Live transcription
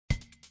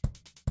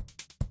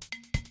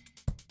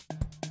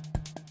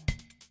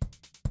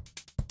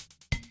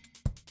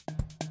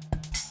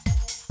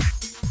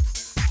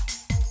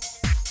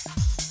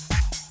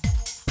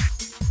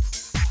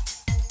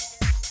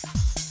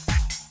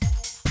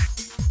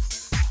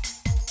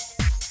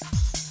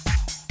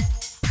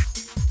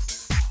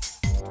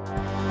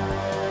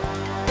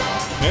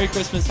Merry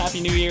Christmas,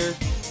 Happy New Year.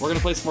 We're gonna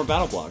play some more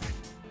Battle Block.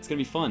 It's gonna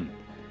be fun.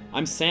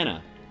 I'm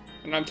Santa.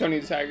 And I'm Tony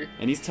the Tiger.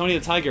 And he's Tony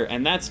the Tiger,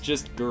 and that's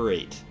just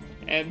great.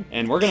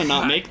 And we're gonna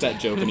not make that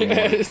joke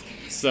anymore.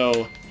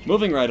 So,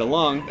 moving right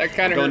along, that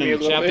kind of going hurt me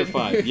into a little chapter bit.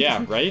 5.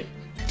 Yeah, right?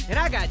 And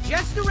I got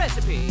just the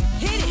recipe.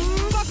 Hit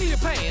it! Buckle your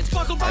pants,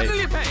 buckle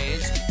your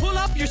pants. Pull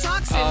up your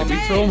socks and We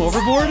throw him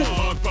overboard?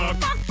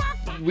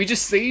 We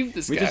just saved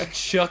this We guy. just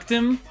chucked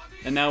him,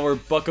 and now we're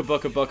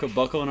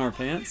buckle in our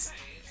pants?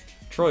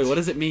 Troy, what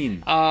does it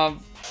mean?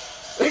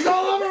 It's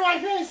all over my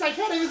face. I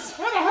can't even.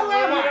 Where the hell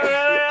am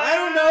I? I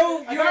don't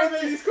know. You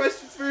answer these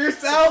questions for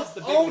yourself.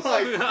 Oh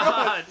my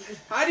god!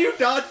 How do you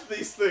dodge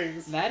these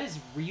things? That is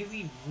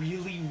really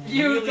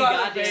You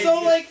got goddamn.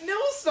 So like,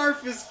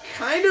 Nibblesnarf is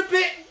kind of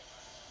bit.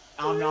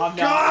 Oh no, I'm not.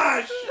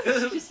 Gosh!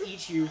 Just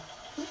eat you.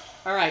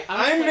 All right,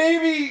 I'm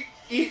maybe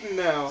eaten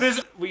now.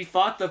 We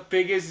fought the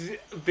biggest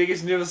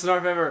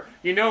Nibblesnarf ever.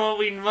 You know what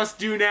we must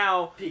do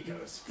now?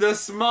 Picos. The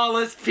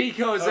smallest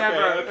Picos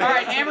ever. Okay. All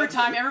right, hammer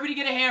time. Everybody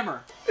get a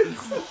hammer.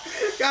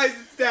 Guys,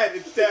 it's dead.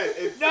 It's dead.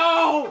 It's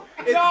No!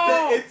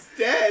 It's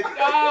dead.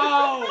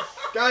 No!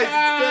 Guys,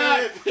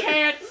 it's dead.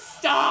 Can't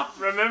stop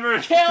Remember?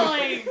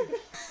 killing.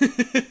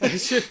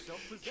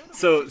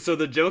 So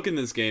the joke in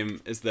this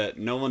game is that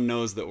no one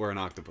knows that we're an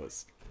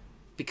octopus.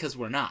 Because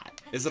we're not.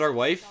 Is it our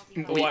wife?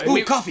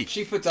 Ooh, Coffee!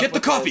 She puts up Get the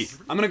with coffee! this.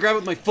 I'm gonna grab it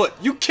with my foot.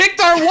 You kicked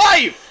our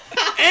wife!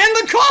 And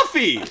the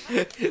coffee!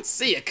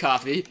 See ya,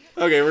 coffee.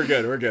 Okay, we're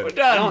good, we're good. We're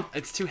done.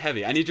 It's too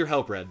heavy. I need your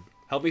help, Red.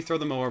 Help me throw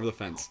the mower over the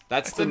fence.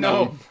 That's the a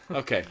no.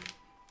 Okay.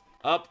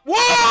 Up. Whoa!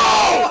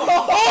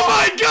 Oh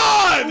my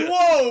god!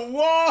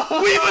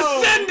 Whoa! We've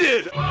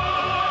ascended!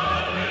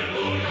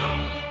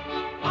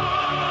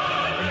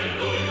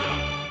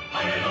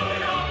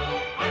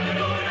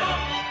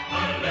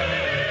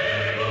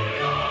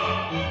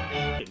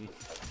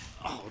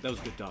 Oh, that was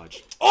a good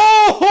dodge.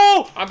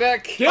 Oh! I'm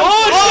back.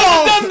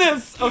 Oh, I've done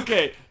this!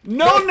 Okay.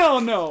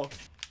 No.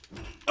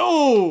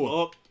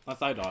 Oh! I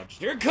thigh dodged.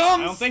 Here it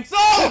comes! I don't think so.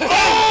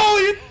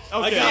 Oh! You...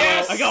 Okay.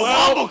 I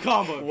got wombo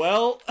combo.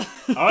 Well...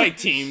 Alright,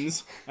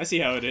 teams. I see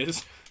how it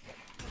is.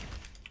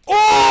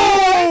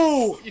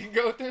 Oh! You can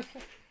go through.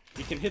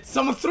 You can hit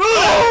someone through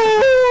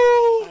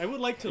Oh! I would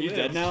like to Are you live.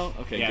 dead now?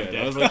 Okay, Yeah, I'm good.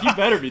 dead. I was like, you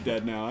better be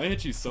dead now. I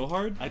hit you so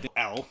hard. I did.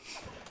 Ow.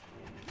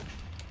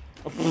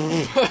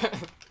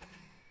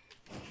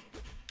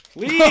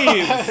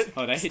 Please!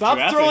 Oh, that hit Stop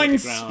you after throwing you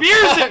hit the ground.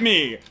 spears at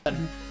me!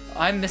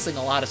 I'm missing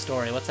a lot of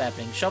story. What's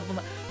happening? Shovel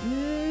Knight.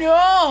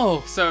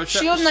 No! So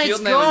Shield Knight's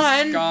Knight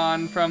gone. was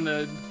gone from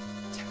the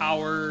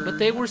tower. But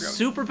they were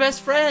super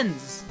best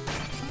friends.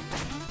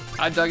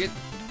 I dug it.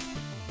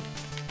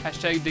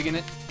 Hashtag digging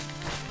it.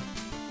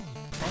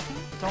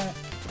 Don't.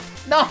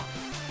 No!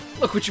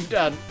 Look what you've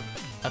done.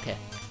 Okay.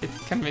 It's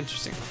kind of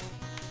interesting.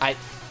 I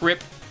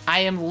Rip.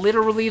 am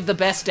literally the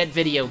best at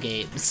video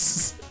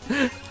games.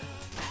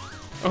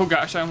 Oh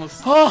gosh, I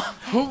almost.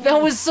 Oh, that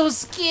was so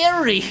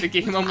scary. The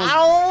game almost. I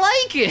don't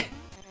like it.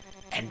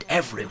 And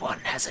everyone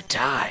has a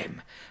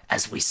time,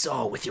 as we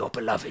saw with your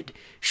beloved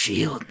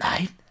Shield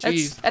Knight.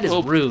 Jeez. That is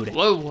Whoa. rude.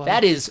 Whoa.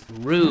 That is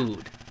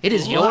rude. It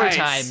is your Nice.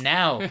 time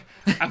now.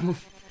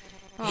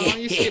 Oh,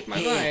 you skipped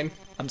my line.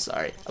 I'm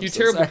sorry. I'm You so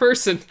terrible sorry.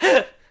 person.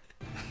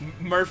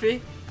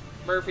 Murphy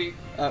Murphy.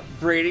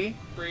 Brady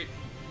Great.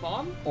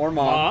 Mom? or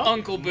Mom.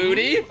 Uncle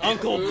Booty.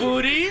 Uncle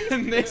Booty.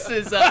 And this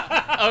is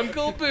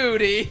Uncle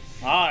Booty.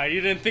 Ah, you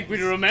didn't think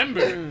we'd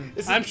remember.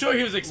 I'm sure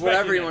he was expecting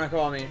Whatever you it. want to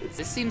call me.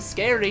 This seems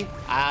scary.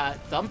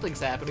 Something's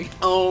happening.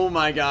 Oh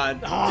my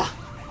god.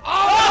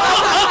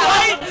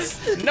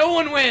 No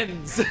one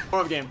wins.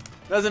 Warm-up game.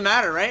 Doesn't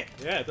matter, right?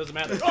 Yeah, it doesn't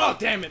matter. Oh,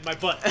 damn it, my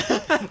butt.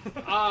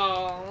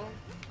 Oh.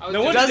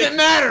 No wonder Doesn't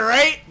matter,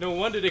 right? No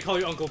wonder they call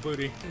you Uncle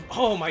Booty.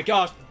 Oh my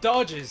gosh,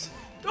 dodges.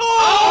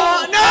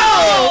 Oh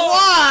no!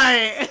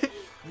 Why?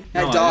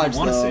 No, I dodged, didn't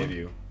want to though. save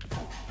you.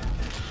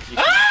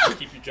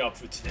 Keep your job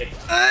for today.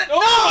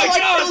 Oh my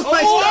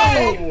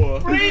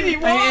god! Brady,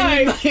 I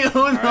ended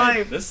my own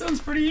life. This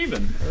sounds pretty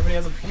even. Everybody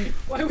has a point.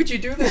 Why would you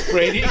do this,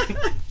 Brady?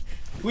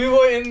 We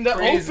were in the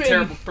Brady's a open.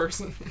 terrible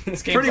person.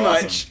 This game's Pretty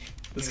awesome. much.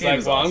 This He's game like,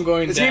 is well, awesome. I'm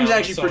going This down. game's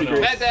actually so pretty no.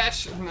 great. Mad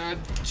dash. No,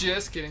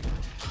 just kidding.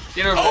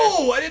 Get over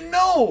Oh, I didn't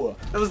know!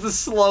 That was the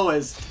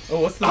slowest.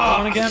 Oh, what's the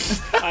one again?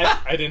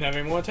 I didn't have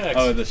any more attacks.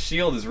 Oh, the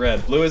shield is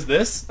red. Blue is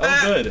this?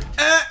 Oh, good.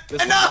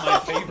 This is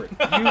my favorite.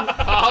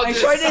 I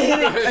tried to hit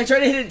it. I tried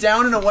to hit it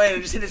down and away, and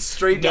I just hit it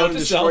straight down Note and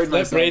to self, destroyed let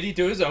myself. Brady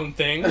do his own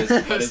thing.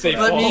 is Stay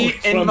what Let me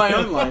far end from my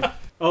him. own life.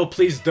 Oh,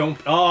 please don't.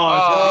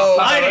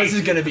 This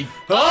is gonna be.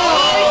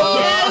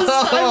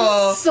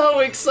 I'm so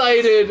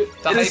excited.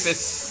 The hype is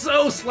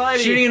so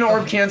slidey. Shooting an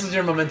orb cancels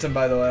your momentum,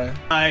 by the way.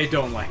 I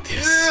don't like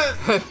this.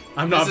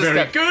 I'm not This is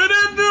very the- good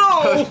at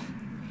no.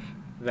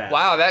 That.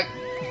 Wow, that.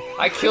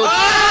 I killed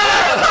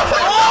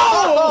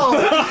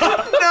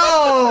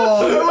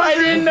No! I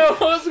didn't know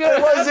what was I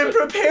gonna. wasn't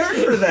prepared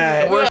for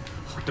that.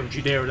 Don't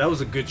you dare. That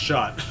was a good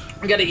shot.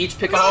 We gotta each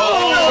pick up.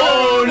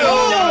 Oh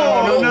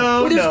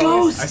no! What is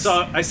Ghost?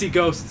 I see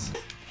ghosts.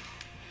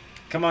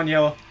 Come on,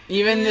 Yellow.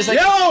 Even just like.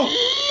 Yo!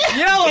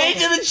 Yellow. Get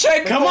to the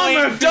checkpoint. Come on,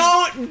 Murphy.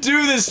 Don't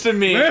do this to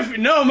me. Murphy,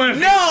 no, Murphy.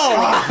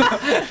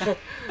 No!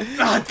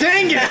 Ah,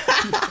 dang it.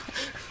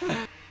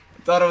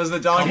 Thought it was the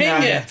donkey. Dang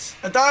master.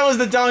 I thought it was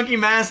the donkey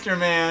master,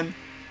 man.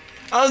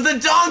 I was the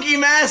donkey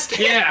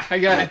master. Yeah, I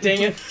got it.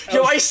 Dang it.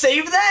 Yo, I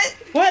saved that?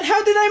 What?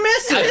 How did I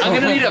miss it? I'm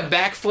gonna need a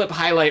backflip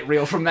highlight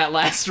reel from that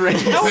last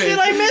race. How did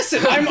I miss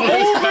it? I'm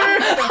over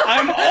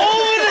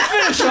the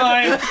finish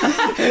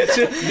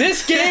line.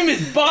 This game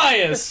is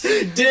biased.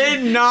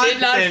 Did not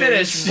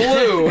finish.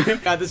 Blue.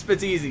 God, this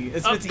bit's easy.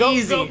 This bit's Go,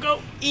 easy. go.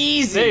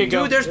 Easy. There you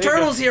go. Dude, there's There you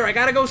turtles here. I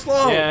gotta go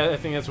slow. Yeah, I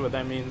think that's what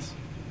that means.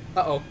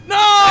 Uh-oh. No!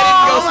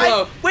 I didn't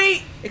go slow.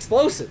 Wait.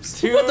 Explosives.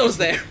 Who put those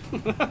there?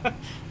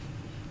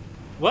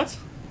 What?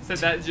 Said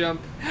that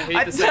jump.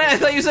 I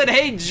thought you said,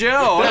 "Hey,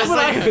 Joe." That's what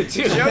I heard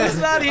too. Joe's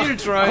not here,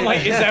 Troy. I'm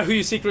like, is that who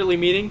you're secretly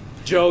meeting?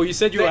 Joe, you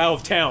said you were out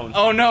of town.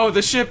 Oh no,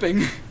 the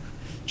shipping.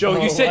 Joe,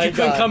 you Oh said my you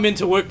couldn't God. come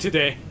into work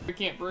today. We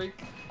can't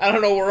break. I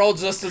don't know, we're all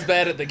just as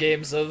bad at the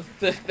game, so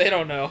they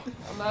don't know.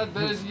 I'm not as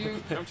bad as you.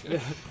 I'm just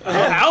kidding.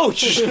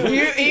 Ouch!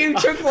 You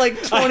took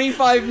like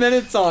 25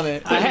 minutes on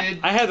it. I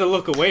had to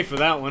look away for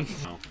that one.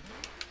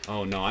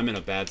 Oh no, I'm in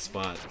a bad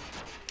spot.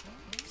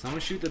 Someone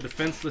shoot the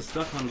defenseless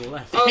duck on the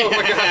left. Oh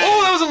my god.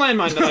 Oh, that was a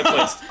landmine that I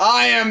placed.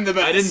 I am the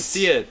best. I didn't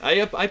see it.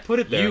 I put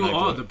it there. You and I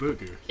are put the it.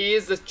 burger. He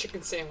is the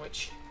chicken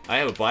sandwich. I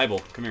have a Bible.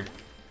 Come here.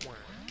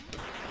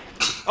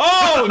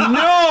 Oh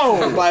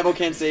no! The Bible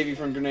can't save you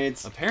from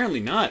grenades. Apparently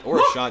not. Or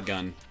a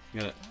shotgun.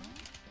 You gotta.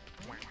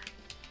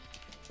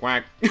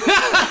 Quack.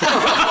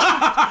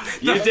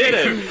 You did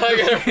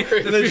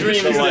it. The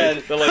dream is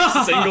dead. The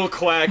like single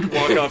quack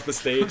walk off the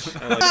stage.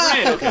 I like,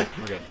 right, okay,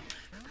 we're good.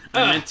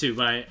 I meant to,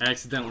 but I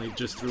accidentally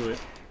just threw it.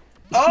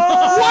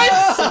 Oh!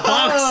 What? The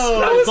box!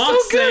 That was box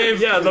so good.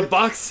 save! Yeah, the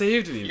box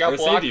saved me. You got Or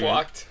block saved you, man.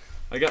 blocked.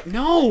 I got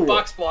no.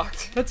 Box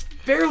blocked. That's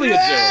barely a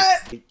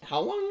joke. How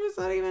long was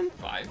that even?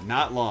 5.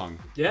 Not long.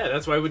 Yeah,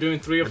 that's why we're doing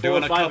 3 or We're 4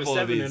 doing or a 5 or couple of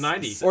 7 or these.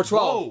 90. Or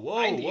 12.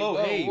 Whoa, 90, whoa,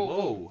 whoa, hey, whoa,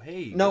 whoa,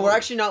 hey. No, whoa. we're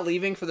actually not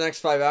leaving for the next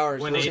 5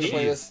 hours. We're just gonna 180.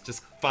 play this.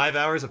 Just 5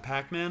 hours of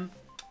Pac-Man?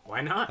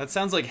 Why not? That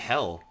sounds like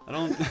hell. I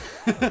don't.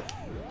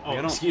 Oh, I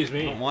don't, excuse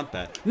me. I don't want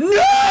that. No!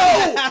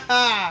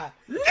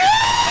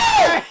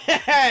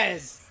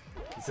 Yes!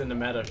 It's in the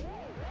meta.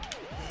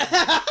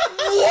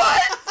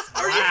 What?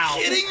 Are Wow.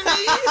 you kidding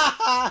me?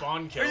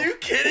 Spawn kill. Are you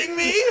kidding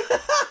me?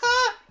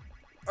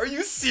 Are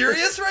you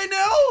serious right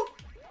now?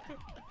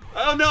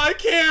 Oh no, I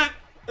can't!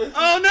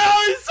 Oh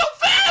no, he's so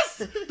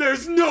fast!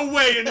 There's no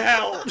way in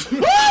hell!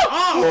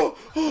 Oh!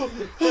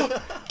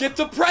 Get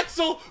the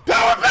pretzel!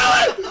 Power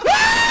pellet!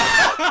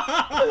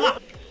 Oh,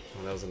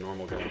 that was a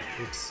normal gun.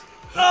 Oops.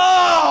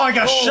 Oh, I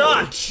got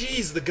shot!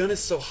 Jeez, the gun is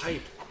so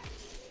hype.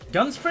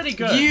 Gun's pretty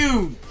good.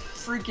 You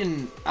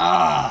freaking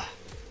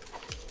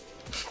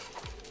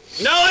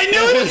No, I knew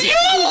it was you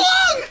all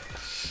along!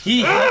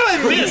 He I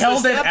held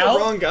it stabbed out, the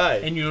wrong guy.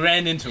 and you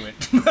ran into it.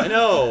 I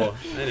know.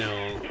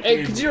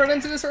 Hey, could you run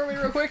into this for me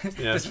real quick?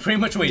 Yeah. That's pretty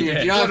much what you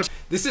did. you don't have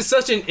This is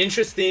such an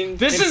interesting.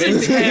 This is and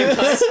basic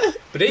intense. game,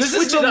 but they This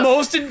switch is it the up.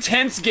 most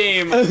intense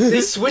game They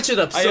switch it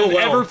up I so have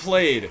well. ever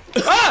played.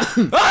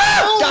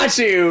 got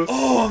you.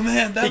 Oh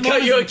man, that He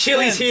cut your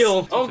Achilles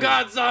heel. Oh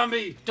god,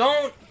 zombie!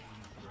 Don't.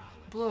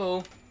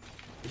 Blue.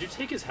 Did you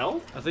take his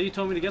health? I thought you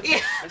told me to get them.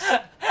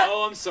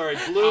 Oh, I'm sorry.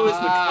 Blue is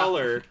the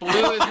color. Blue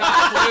is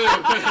not blue.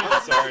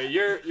 I'm sorry.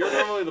 You're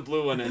normally the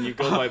blue one, and you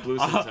go by blue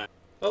sometimes.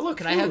 Oh look,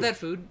 Can I have that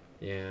food?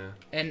 Yeah.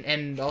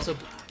 And also.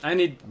 I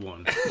need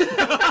one.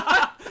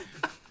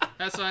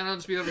 That's fine, I'll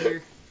just be over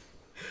here.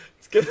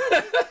 It's good.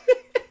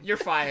 You're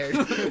fired.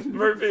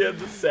 Murphy had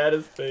the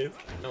saddest face.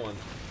 No one.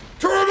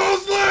 Turbo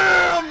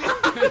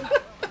Slam!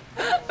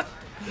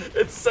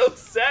 It's so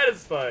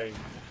satisfying.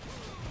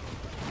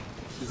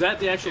 Is that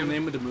the actual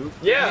name of the move?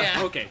 Yeah.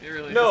 Okay. It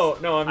really No,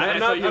 is. no, I'm I not.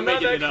 thought you were I'm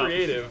not making that it up.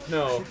 creative.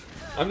 No,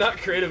 I'm not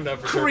creative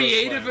enough for Turbo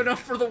Creative Slam.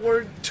 enough for the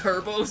word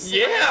turbo slam?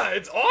 Yeah,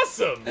 it's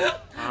awesome.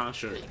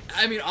 Sure.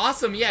 I mean,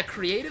 awesome, yeah.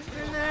 Creative?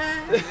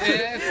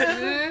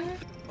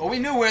 Well, we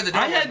knew where the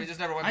door I was. had- We just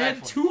never went I back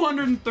had for it.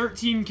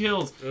 213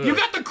 kills. You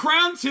got the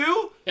crown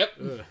too? Yep.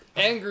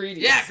 And greedy.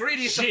 Yeah,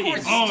 greediest, of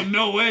course. Oh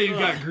no way! You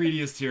got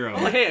greediest hero.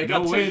 Oh, hey, I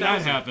got no way that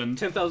 10,000. happened.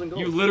 10,000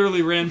 gold. You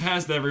literally ran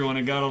past everyone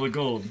and got all the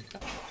gold.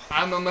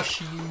 I'm a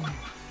machine.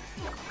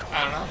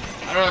 I don't know.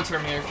 I don't know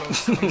Terminator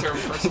folks. I'm a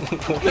terrible person.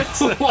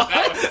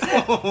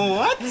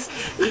 What?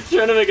 You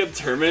trying to make a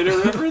Terminator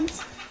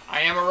reference? I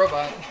am a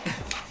robot.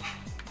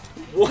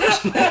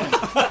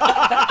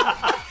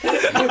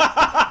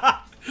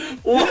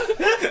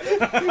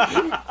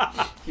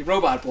 You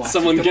robot block.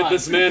 Someone Come get on.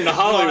 this man to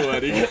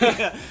Hollywood.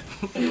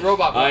 You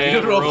robot block. I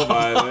am a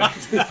robot.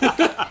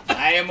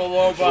 I am a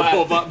robot.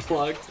 Robot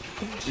plugged.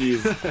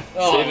 Jeez.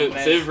 Oh, Save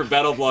man. it for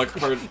Battle Block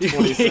Part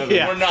 27.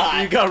 We're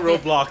not. You got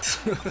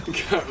Roblox.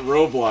 Got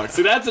Roblox.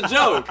 See, that's a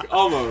joke.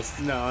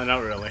 Almost. No, not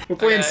really. We're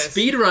playing Guys.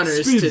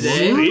 speedrunners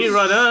today.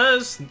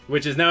 Speedrunners,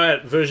 which is now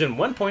at version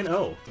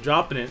 1.0.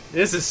 Dropping it.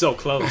 This is so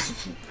close.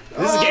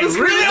 This is getting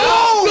really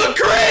Oh, the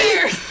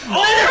crate!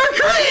 Oh,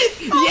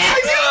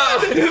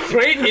 the crate!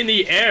 great in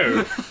the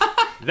air.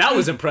 That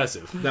was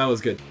impressive. That was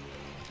good.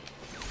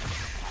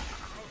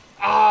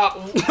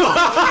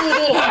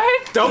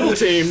 What? Double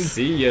team.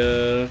 See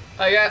ya.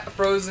 I got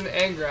frozen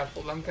and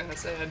grappled. I'm kind of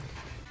sad.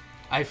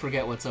 I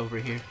forget what's over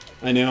here.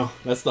 I know.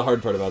 That's the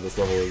hard part about this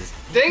level is.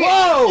 Dang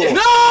Whoa! it!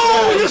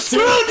 No! You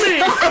screwed me!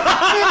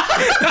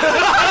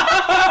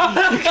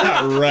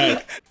 Got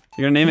wrecked.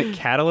 You're gonna name it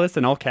Catalyst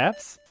in all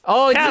caps?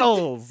 Oh,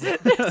 Cattles!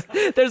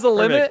 there's a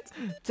limit?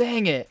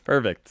 Dang it.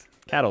 Perfect.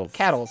 Cattles.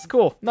 Cattles.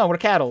 Cool. No, we're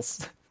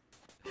cattles.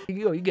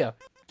 You go, you go.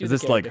 Do Is the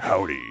this like character.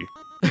 howdy?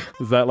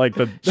 Is that like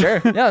the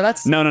Sure. No,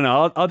 that's...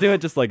 No. I'll do it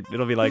just like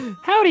it'll be like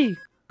howdy.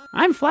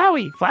 I'm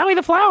Flowey. Flowey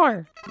the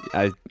flower.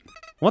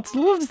 What's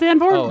love stand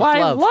for? Oh, Why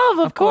love.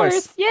 of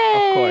course.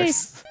 Yay! Of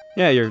course.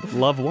 Yeah, your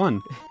love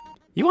won.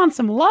 You want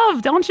some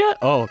love, don't you?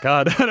 Oh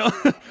God.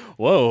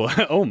 Whoa.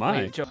 Oh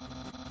my. Wait, Joe.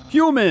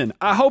 Human,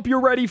 I hope you're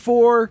ready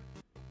for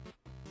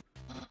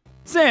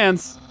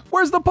Sans.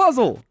 Where's the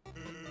puzzle?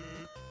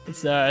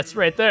 It's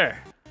right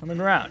there. Coming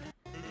around.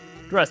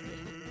 Trust me.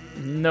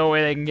 No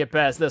way they can get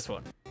past this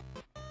one.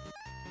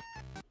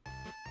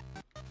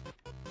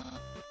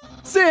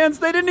 Sans,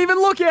 they didn't even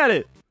look at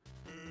it.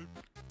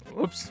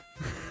 Whoops.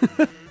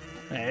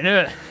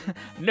 I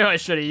knew I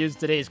should have used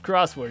today's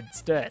crossword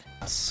instead.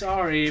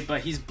 Sorry,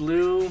 but he's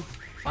blue.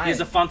 Fine. He has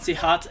a fancy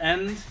hat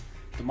and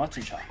the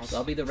mutton chops.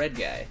 I'll be the red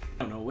guy.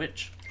 I don't know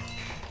which.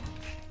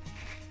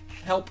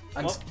 Help!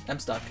 I'm Well- I'm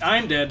stuck.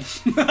 I'm dead.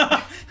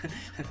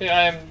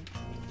 Yeah,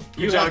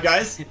 You Good job, have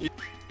guys.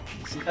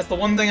 That's the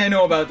one thing I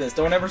know about this.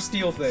 Don't ever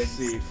steal things.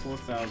 see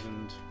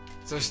 4,000.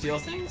 So steal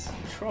things?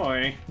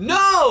 Troy.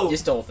 No! You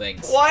stole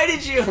things. Why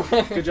did you?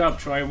 Good job,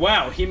 Troy.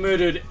 Wow, he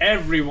murdered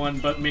everyone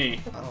but me.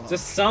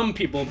 Just some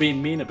people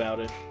being mean about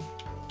it.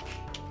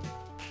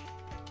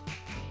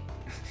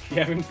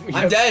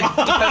 I'm dead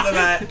because of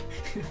that.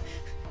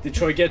 Did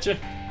Troy get you?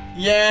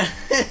 Yeah.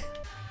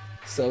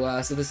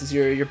 So this is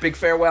your big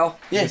farewell.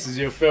 This is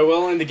your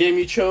farewell, and the game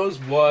you chose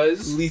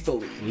was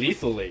Lethally.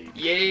 Lethal League.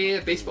 Yeah,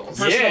 baseballs.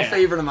 Personal Yeah.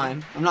 favorite of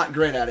mine. I'm not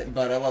great at it,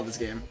 but I love this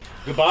game.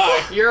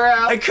 Goodbye. You're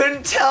out. I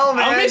couldn't tell,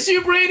 man. I'll miss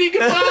you, Brady.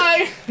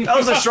 Goodbye. That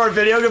was a short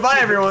video. Goodbye,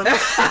 everyone.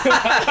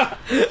 Are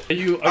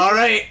you? All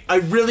right. I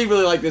really,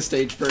 really like this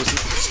stage person.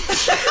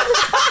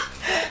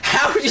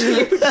 How did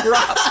you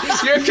drop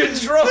your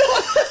control?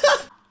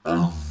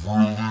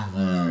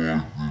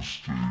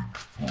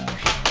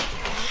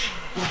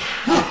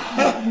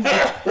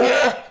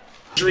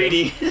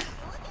 Greedy.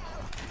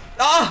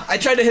 Ah! I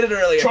tried to hit it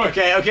earlier.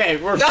 Okay,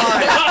 we're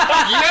fine.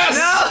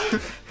 Yes! No!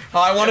 Oh,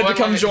 I wanted to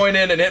come join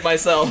in and hit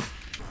myself.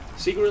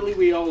 Secretly,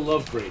 we all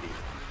love Brady.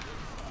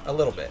 A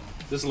little bit.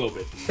 Just a little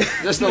bit.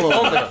 Just a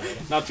little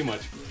bit. Not too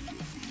much.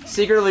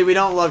 Secretly, we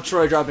don't love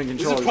Troy dropping This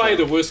controls. is probably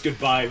the worst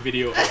goodbye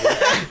video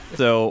ever.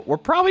 So we're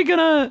probably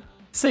gonna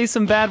say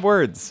some bad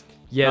words.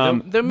 Yeah,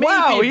 there may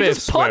wow, be a he bit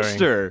just of punched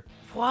swearing. her.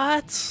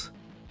 What?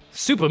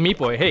 Super Meat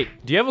Boy, hey,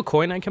 do you have a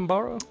coin I can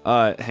borrow?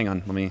 Hang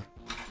on, let me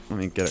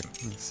get it.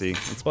 Let's see.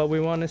 That's what we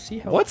want to see.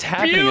 How What's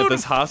happening at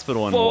this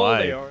hospital and beautiful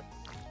why? they are.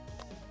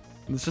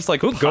 It's just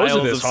like Who goes to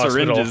piles this of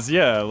hospital? syringes.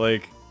 Yeah,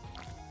 like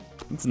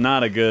it's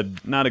not a good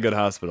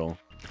hospital.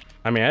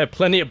 I mean, I have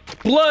plenty of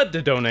blood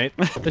to donate.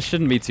 This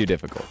shouldn't be too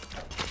difficult.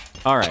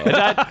 All right,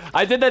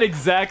 I did that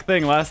exact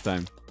thing last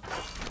time.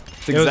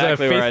 It's It was a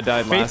exactly where I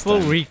died last faithful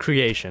time.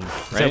 recreation. Is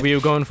Right? that what you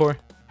were going for?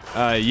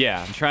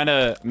 Yeah, I'm trying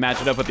to match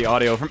it up with the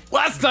audio from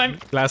last time.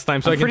 Last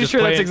time, so I'm I can pretty just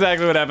sure play that's it?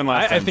 exactly what happened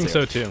last time. I think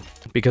so too.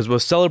 Because we're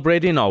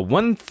celebrating our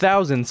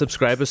 1,000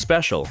 subscriber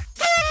special.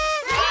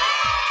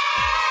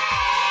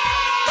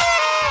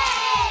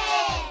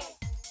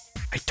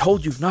 I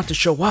told you not to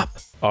show up.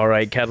 All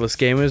right, Catalyst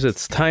Gamers,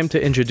 it's time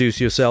to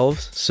introduce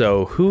yourselves.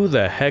 So, who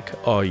the heck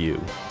are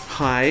you?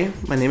 Hi,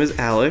 my name is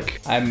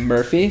Alec. I'm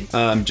Murphy.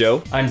 I'm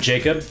Joe. I'm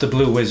Jacob, the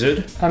Blue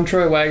Wizard. I'm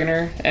Troy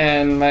Wagner,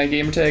 and my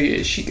gamer tag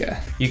is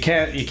Sheikah. You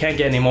can't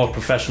get any more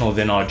professional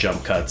than our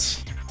jump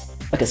cuts.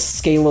 Like a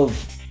scale of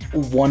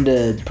 1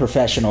 to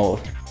professional,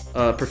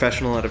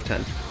 Professional out of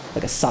 10.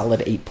 like a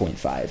solid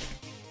 8.5.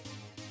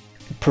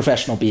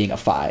 Professional being a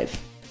 5.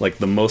 Like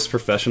the most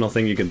professional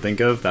thing you can think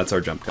of, that's our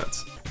jump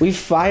cuts. We've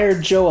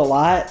fired Joe a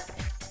lot.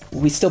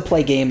 We still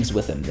play games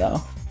with him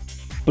though.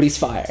 But he's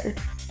fired.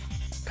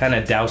 Kind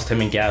of doused him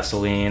in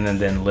gasoline and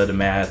then lit a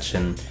match,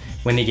 and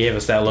when he gave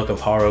us that look of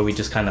horror, we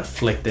just kind of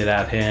flicked it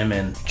at him,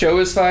 and Joe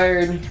is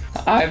fired.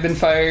 I've been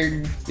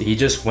fired. he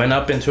just went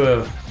up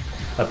into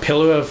a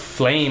pillar of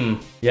flame.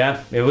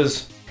 Yeah, it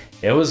was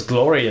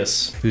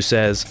glorious. Who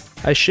says,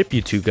 I ship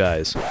you two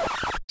guys.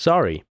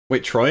 Sorry.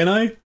 Wait, Troy and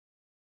I?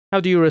 How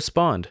do you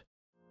respond?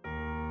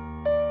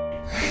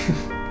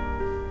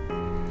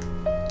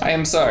 I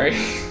am sorry.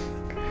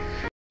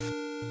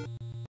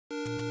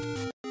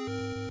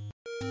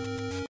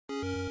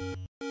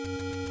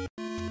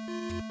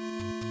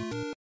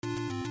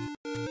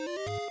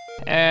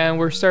 And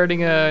we're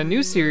starting a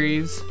new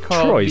series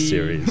called Troy the,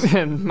 series.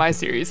 my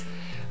series,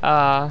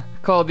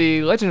 called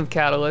The Legend of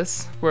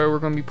Catalyst, where we're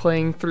going to be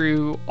playing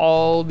through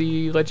all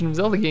the Legend of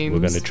Zelda games. We're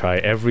going to try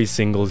every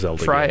single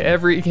Zelda try game.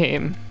 every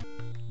game.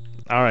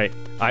 All right.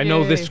 I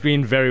know this Yay.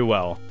 screen very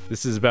well.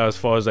 This is about as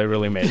far as I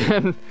really made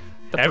it.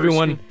 The first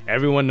everyone screen.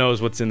 everyone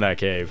knows what's in that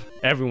cave.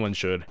 Everyone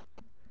should.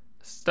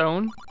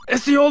 Stone.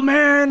 It's the old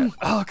man.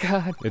 Oh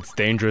God. It's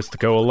dangerous to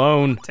go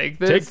alone. Take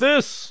this. Take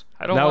this.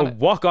 I don't now want it.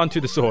 walk onto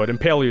the sword.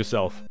 Impale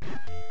yourself.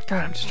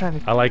 God, I'm just trying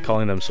to. I like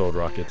calling them sword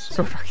rockets.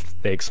 Sword rockets.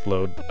 They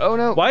explode. Oh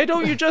no. Why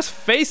don't you just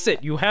face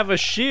it? You have a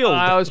shield.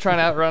 I was trying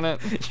to outrun it.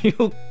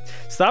 You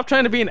stop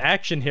trying to be an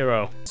action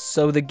hero.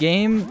 So the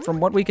game, from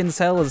what we can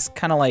tell, is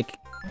kind of like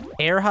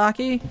air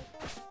hockey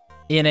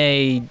in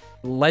a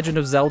Legend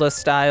of Zelda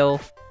style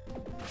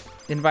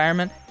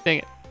environment. Dang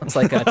it. It's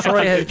like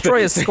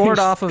Troy has scored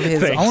off of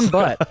his own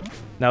butt.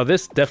 Now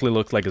this definitely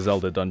looks like a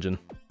Zelda dungeon.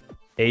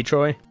 Hey,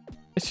 Troy?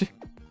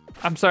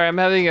 I'm sorry, I'm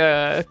having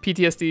a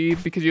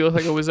PTSD because you look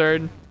like a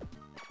wizard.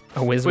 A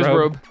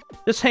wizrobe.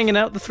 Just hanging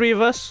out, the three of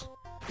us,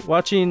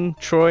 watching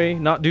Troy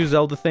not do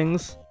Zelda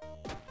things.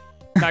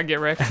 Not get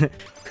wrecked,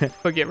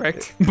 but get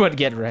wrecked. But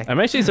get wrecked.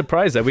 I'm actually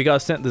surprised that we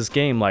got sent this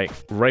game like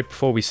right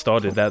before we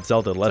started that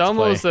Zelda Let's It's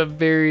almost Play. a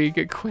very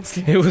good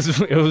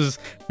coincidence. It was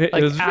Like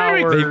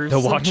very hours. they're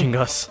watching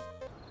us.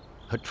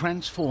 Had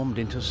transformed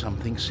into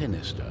something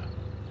sinister.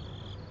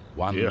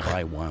 One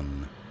by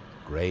one,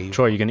 grave.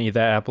 Troy, you gonna eat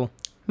that apple?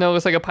 No, it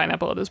looks like a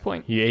pineapple at this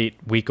point. You ate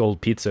week-old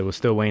pizza. We're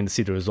still waiting to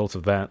see the results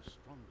of that.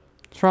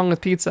 What's wrong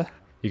with pizza?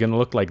 You're gonna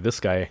look like this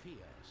guy.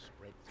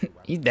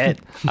 He's dead.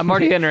 I'm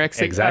already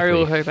anorexic. Exactly. I already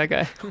look like that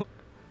guy.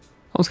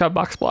 Almost got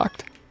box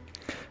blocked.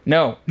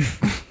 No.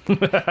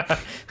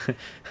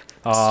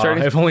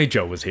 If only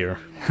Joe was here.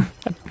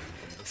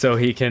 So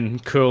he can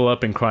curl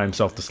up and cry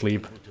himself to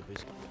sleep.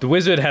 The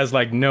wizard has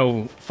like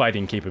no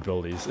fighting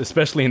capabilities,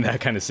 especially in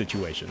that kind of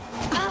situation.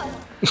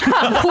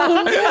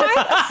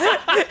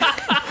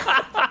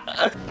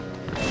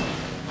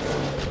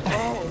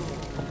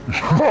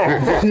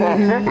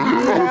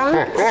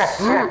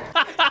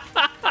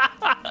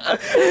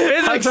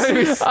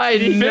 Physics! I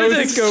Physics.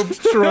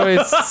 no-scoped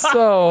Troy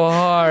so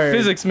hard.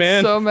 Physics,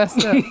 man. So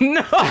messed up.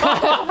 No!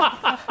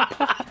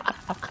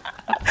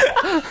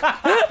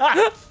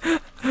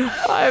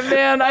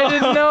 Man, I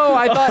didn't know.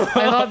 I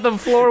thought the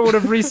floor would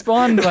have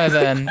respawned by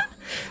then.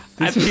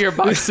 I think your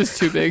box is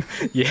too big.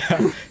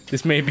 Yeah,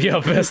 this may be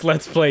our best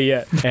Let's Play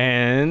yet.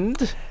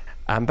 And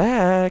I'm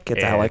back.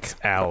 It's Alec. It's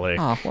Alec.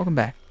 Oh, welcome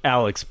back.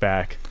 Alec's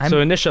back. So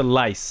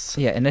initialize.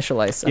 Yeah,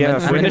 initialize. Yeah,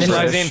 I'm We're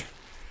initialize. initializing.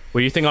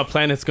 What do you think our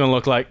planet's gonna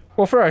look like?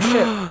 Well, for our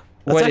ship.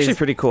 That's actually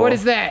pretty cool. What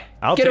is that?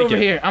 I'll Get take over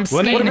it. here. I'm What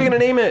scanning. What are we gonna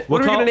name it?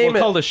 What are we gonna name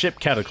We'll call it? the ship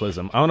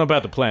Cataclysm. I don't know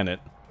about the planet.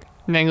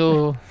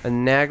 Nangle. A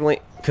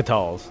Nagling.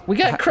 Catals. We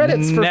got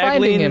credits for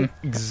finding him.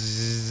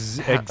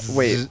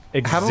 Wait,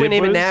 how about we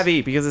name it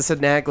Navi? Because it said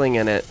Nagling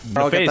in it.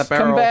 I'll get face. that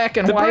barrel. Come back,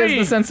 and why is Debris.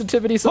 the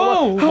sensitivity so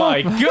Oh low?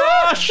 my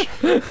gosh!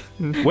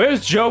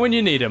 Where's Joe when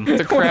you need him?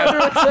 It's a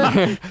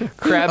crab.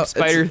 Crab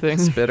spider thing.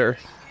 Spitter.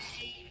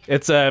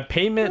 It's a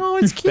payment. Oh,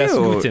 it's cute.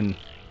 Basguten.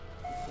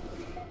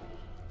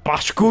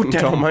 Basguten.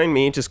 Don't mind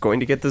me, just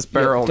going to get this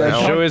barrel Yeah,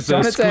 now. Joe is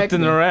Don't attack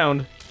scooting me.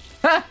 around.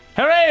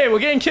 Hooray! We're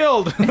getting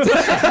killed.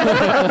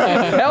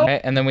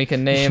 Okay, and then we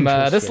can name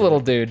this little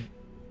dude.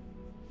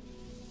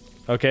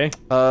 Okay.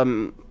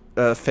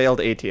 Failed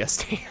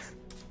ATST.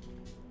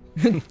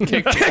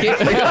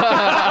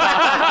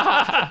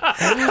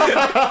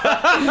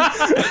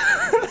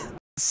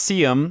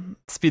 Siam,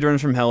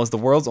 Speedruns from Hell, is the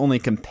world's only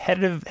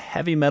competitive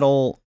heavy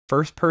metal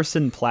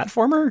first-person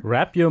platformer?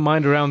 Wrap your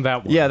mind around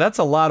that one. Yeah, that's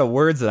a lot of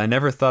words that I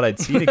never thought I'd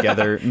see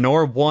together,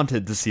 nor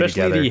wanted to see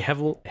Especially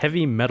together. the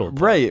heavy metal.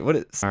 part. Right, what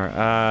is...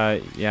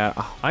 yeah.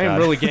 Oh, I am God.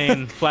 really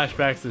getting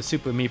flashbacks to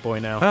Super Meat Boy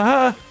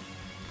now.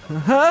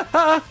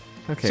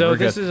 Okay, So we're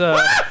this good.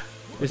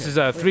 is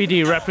a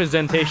 3D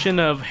representation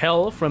of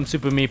Hell from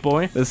Super Meat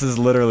Boy. This is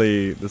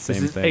literally the same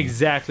This is thing.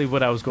 exactly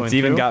what I was going It's through.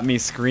 even got me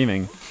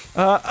screaming.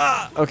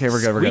 Okay,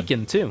 we're good, we're good.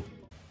 Squeaking too.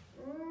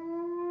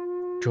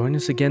 Join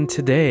us again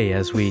today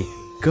as we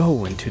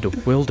go into the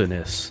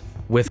wilderness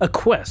with a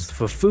quest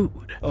for food.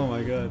 Oh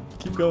my god,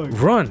 keep going.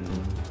 Run,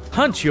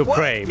 hunt your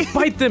prey,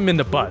 bite them in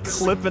the butts,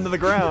 Slip into the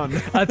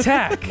ground.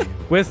 attack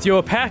with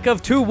your pack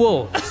of 2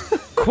 wolves.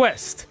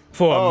 Quest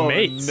for Oh,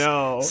 mates.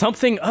 no.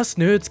 Something us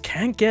nerds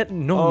can't get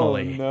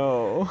normally.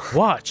 Oh no.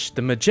 Watch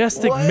the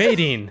majestic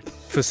mating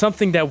for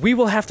something that we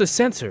will have to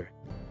censor.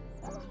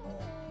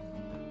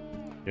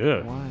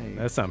 Ugh, Why?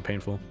 that sounds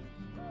painful.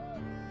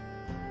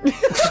 Oh,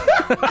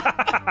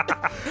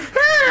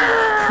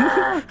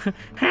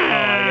 I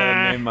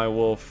gotta name my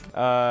wolf.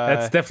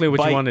 That's definitely what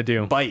you bite, want to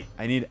do. Bite.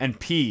 I need and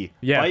pee.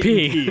 Yeah, bite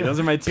pee. And pee. Those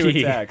are my 2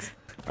 Pee. attacks.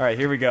 All right,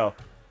 here we go.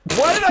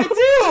 What did I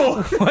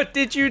do? What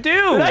did you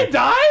do? Did I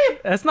die?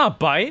 That's not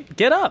bite.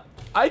 Get up.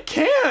 I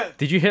can't.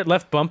 Did you hit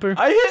left bumper?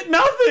 I hit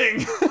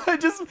nothing.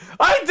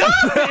 I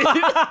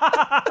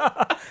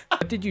died.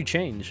 What did you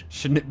change?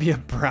 Shouldn't it be a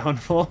brown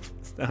wolf?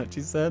 Is that what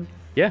you said?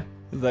 Yeah.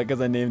 Is that because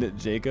I named it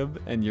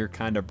Jacob and you're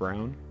kind of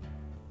brown?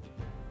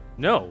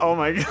 No. Oh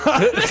my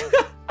god.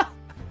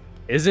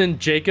 Isn't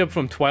Jacob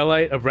from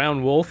Twilight a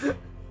brown wolf?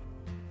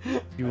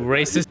 You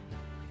racist.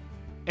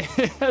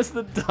 It has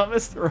the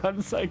dumbest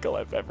run cycle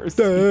I've ever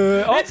seen.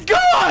 Oh, it's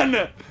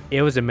gone!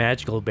 It was a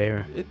magical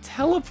bear. It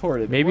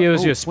teleported. Maybe it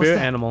was Oh, your what's spirit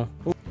that? animal.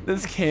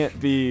 This can't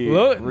be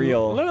Look,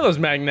 real. Look at those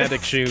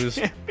magnetic shoes.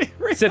 Can't be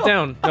real. Sit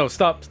down. No,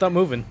 stop. Stop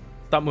moving.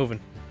 Stop moving.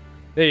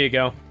 There you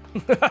go.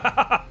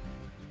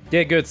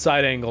 Get good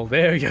side angle.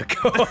 There you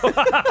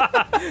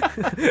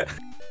go.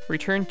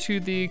 Return to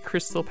the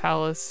Crystal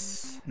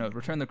Palace. No,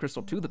 return the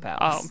crystal to the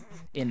palace.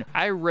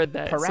 I read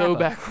that Parappa. so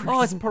backwards.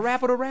 Oh, it's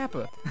Parappa to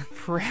Rappa.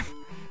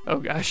 Oh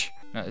gosh.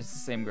 No, it's the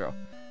same girl.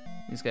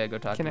 You just gotta go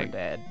talk Can to I- her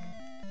dad.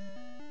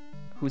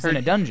 Who's in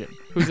a dungeon.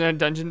 Who's in a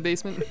dungeon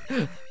basement?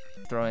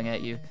 Throwing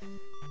at you.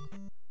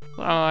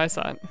 Oh, I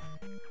saw it.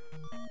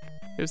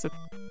 Here's the.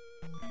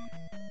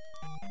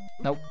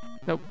 Nope.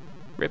 Nope.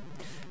 Rip.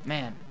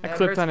 Man, I that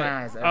clipped hurts on it.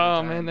 my eyes every Oh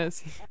time. man,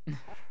 that's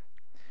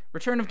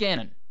Return of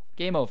Ganon.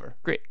 Game over.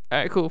 great. All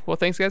right, cool. Well,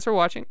 thanks guys for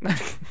watching.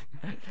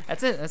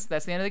 That's it.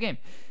 That's the end of the game.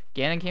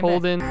 Ganon came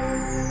Hold back.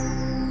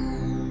 in.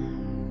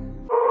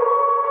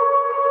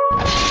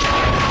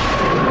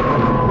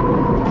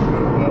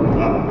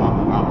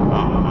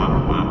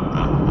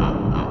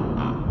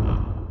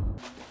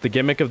 The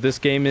gimmick of this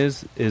game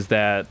is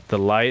that the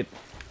light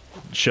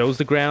shows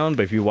the ground,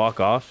 but if you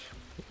walk off,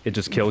 it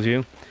just kills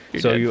you.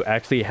 You're So dead. you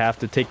actually have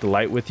to take the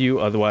light with you,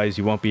 otherwise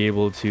you won't be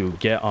able to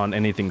get on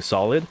anything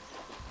solid.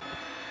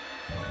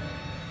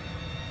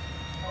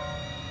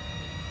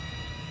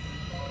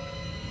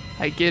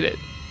 I get it.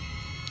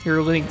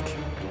 You're Link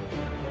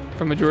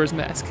from Majora's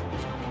Mask.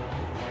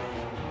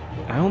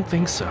 I don't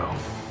think so.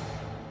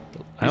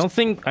 I don't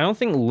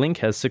think Link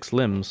has 6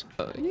 limbs.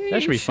 Yeah,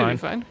 That should be you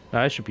fine.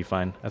 I should be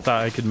fine. I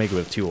thought I could make it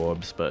with 2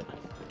 orbs, but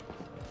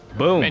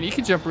boom. Man, you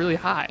can jump really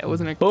high. I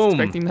wasn't Boom.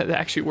 expecting that to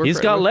actually work. He's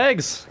right got away.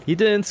 legs. He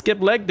didn't skip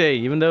leg day,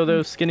 even though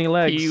those skinny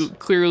legs. He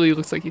clearly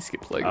looks like he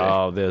skipped leg day.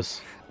 Oh,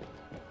 this.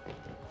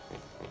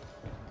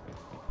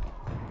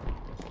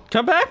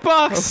 Come back,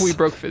 box. Oh, we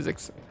broke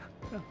physics.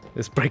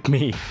 This break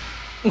me.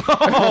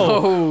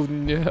 Oh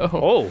no.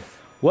 Oh,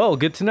 well,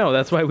 good to know.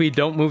 That's why we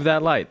don't move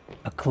that light.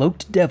 A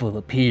cloaked devil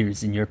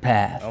appears in your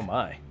path. Oh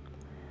my.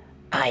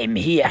 I'm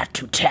here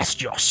to test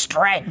your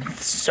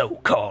strength,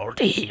 so-called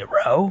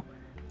hero.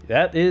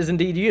 That is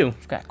indeed you.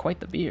 You've got quite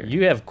the beard.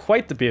 You have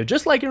quite the beard,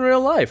 just like in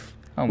real life,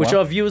 Oh, which well.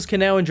 our viewers can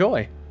now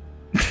enjoy.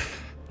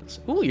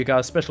 Ooh, you got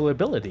a special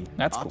ability.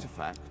 That's cool.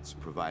 Artifacts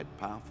provide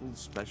powerful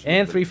special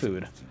And free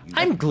abilities food. to use.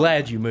 I'm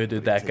glad you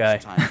murdered that guy.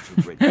 It takes time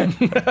to break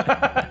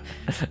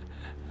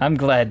I'm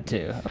glad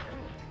to.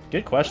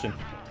 Good question.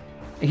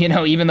 You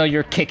know, even though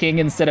you're kicking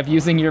instead of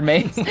using your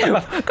mace.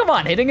 Come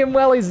on, hitting him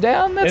while he's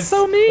down? That's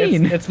so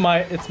mean. It's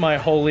my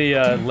holy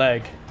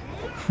leg.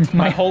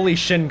 My holy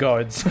shin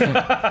guards.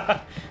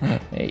 There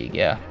you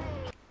go.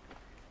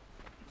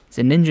 It's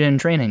a ninja in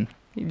training.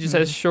 He just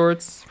has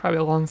shorts, probably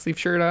a long sleeve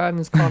shirt on, and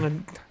is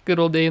calling a good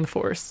old day in the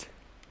forest.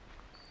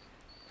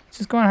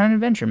 Just going on an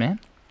adventure, man.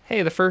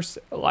 Hey, the first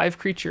live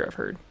creature I've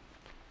heard.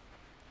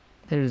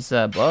 There's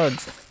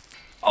bugs.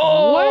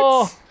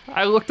 Oh! What?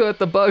 I looked at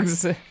the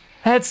bugs.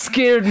 That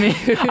scared me.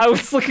 I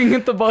was looking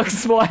at the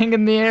bugs flying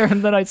in the air,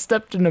 and then I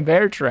stepped in a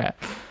bear trap.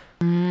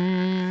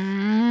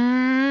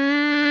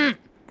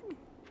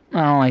 I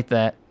don't like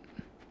that.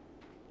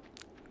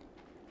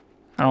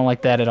 I don't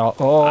like that at all.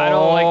 Oh, I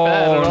don't like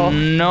that at all.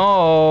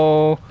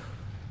 No.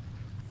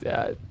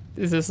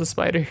 Is this a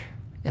spider?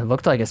 It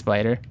looked like a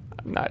spider.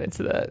 I'm not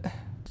into that.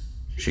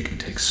 She can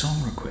take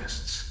song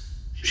requests.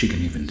 She can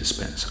even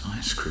dispense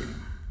ice cream.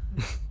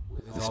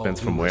 Dispense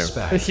from where?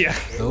 Yeah.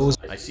 Those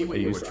I see what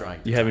you were trying.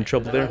 You having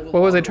trouble there?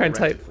 What was I trying to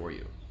Correct type? it for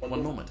you.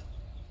 One moment.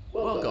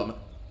 Welcome,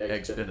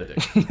 Eggs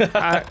Benedict.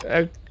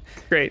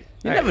 Great.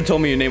 You never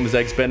told me your name was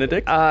Eggs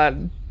Benedict. I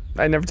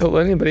never told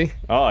anybody.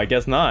 Oh, I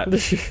guess not.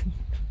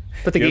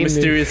 But the You're a game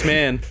mysterious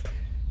man.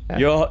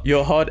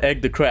 You're hard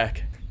egg to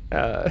crack.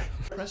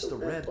 Press the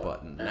red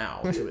button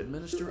now to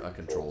administer a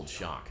controlled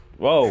shock.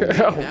 Whoa.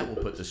 That will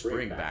put the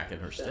spring back in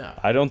her step.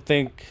 I don't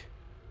think.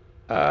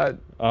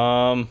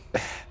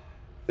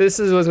 This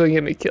is what's going to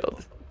get me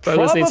killed. By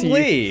listening to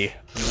you.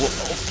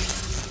 Probably.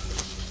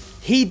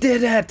 He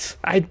did it.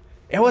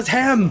 It was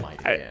him.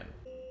 I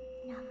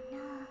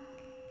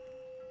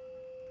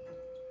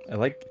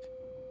like.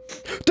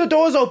 The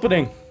door's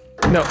opening.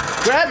 No.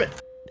 Grab it.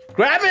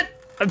 Grab it.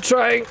 I'm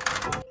trying.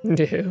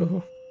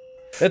 No.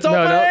 It's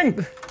opening.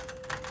 No.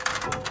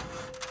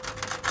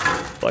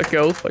 Let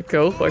go. Let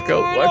go. Let go. Let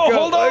go.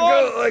 Hold let on.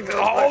 go. Let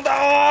go. Hold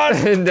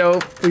on. No,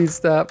 please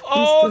stop. Please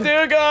Oh stop.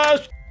 dear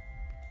gosh.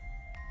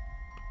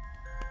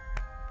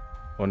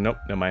 Oh nope.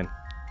 Never mind.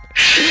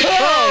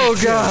 Oh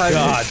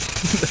God.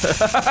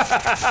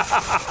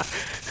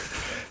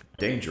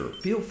 Danger.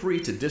 Feel free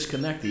to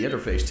disconnect the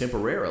interface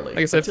temporarily.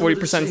 Like I said, until it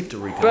is 40% safe to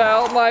reconnect.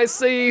 about my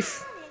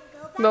safe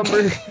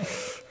number.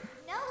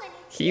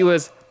 He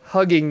was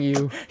hugging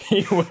you.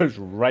 He was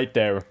right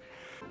there.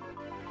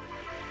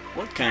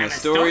 What kind of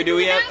story do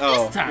we have?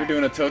 Oh, you're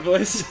doing a Toad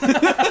voice?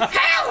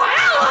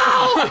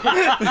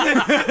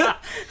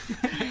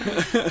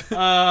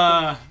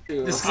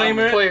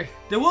 Disclaimer,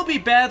 there will be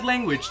bad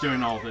language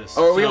during all this.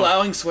 Oh, are we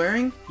allowing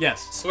swearing?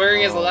 Yes.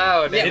 Swearing is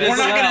allowed. Yeah, It we're is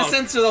not going allowed. to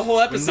censor the whole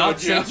episode, not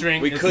Joe.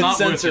 censoring. We It's could not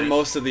worth censor it.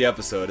 most of the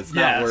episode. It's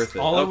Yes, not worth it.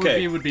 all it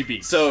Okay. would be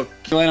beats. So,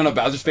 you land on a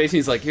Bowser's face and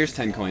he's like, here's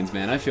 10 coins,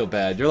 man. I feel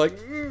bad. You're like,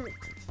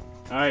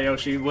 All right,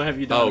 Yoshi, what have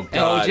you done? oh,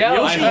 God.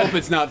 Yoshi. I hope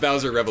it's not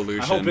Bowser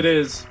Revolution. I hope it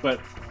is, but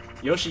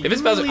Yoshi, If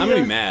it's Bowser, I'm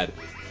gonna be mad.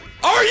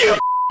 Are you?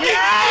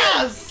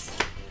 Yes!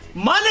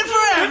 Money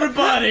for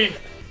everybody!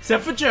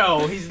 Except for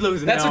Joe, he's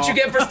losing. That's what you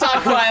get for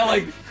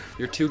stockpiling.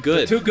 You're too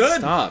good. Too good?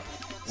 Stop.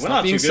 We're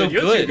not being too so good.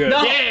 You're good. too good.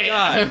 No.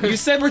 Yeah. God, you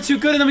said we're too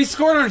good, and then we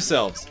scored on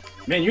ourselves.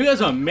 Man, you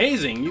guys are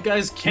amazing. You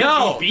guys can't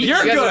No, be beat.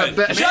 you're You guys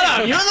good. are Shut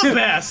up. You're the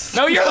best.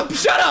 No, you're the.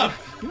 Shut up.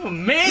 You're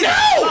amazing.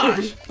 No!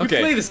 Gosh, you Okay.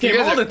 play this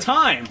game all the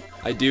time.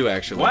 I do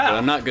actually. Wow. But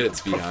I'm not good at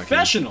speed hockey.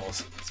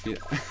 Professionals.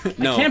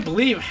 No. I can't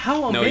believe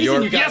how No, amazing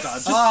you're- you guys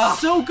Yes! are. This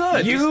is so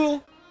good.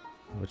 You.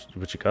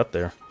 What you got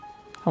there?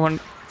 I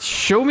want.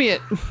 Show me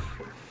it.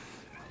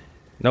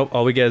 Nope,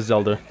 all we get is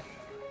Zelda.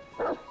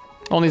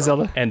 Only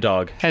Zelda. And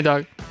dog. Hey,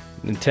 dog.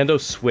 Nintendo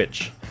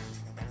Switch.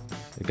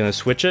 You're gonna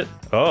switch it?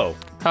 Oh.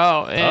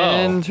 Oh,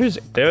 and here's.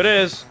 There it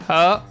is.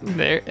 Oh,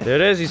 there. There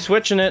it is. He's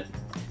switching it.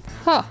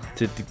 Huh.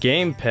 To the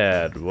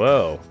gamepad.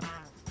 Whoa.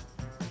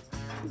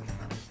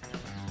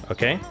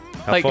 Okay.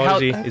 How Like, far how-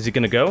 is he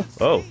gonna go?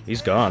 Oh,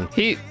 he's gone.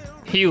 He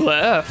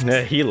left.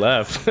 Yeah, he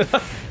left.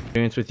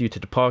 Experience with you to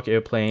the park,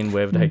 airplane,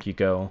 wherever the heck you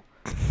go.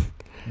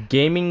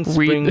 Gaming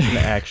springs in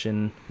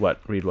action. What?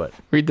 Read what?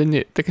 Read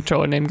the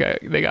controller name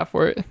they got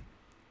for it.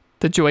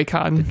 The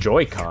Joy-Con.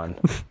 Joy-Con.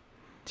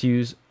 To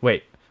use.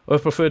 Wait. Or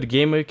if preferred, the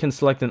gamer can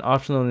select an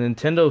optional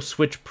Nintendo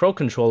Switch Pro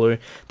controller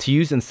to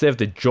use instead of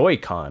the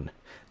Joy-Con.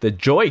 The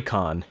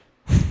Joy-Con.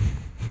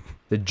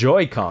 The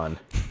Joy-Con.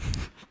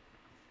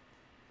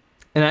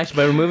 And actually,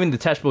 by removing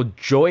detachable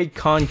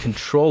Joy-Con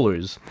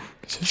controllers.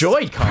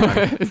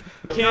 Joy-Con.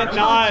 Can't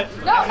not.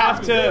 I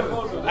have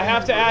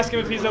to ask him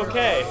if he's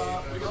okay.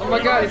 Oh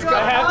my God, he's got.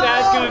 I have to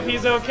ask him if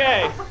he's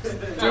okay.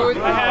 Dude,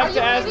 I have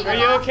to ask. Are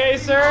you okay,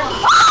 sir?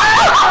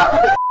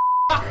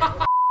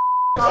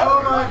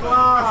 Oh my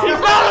god! He's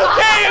not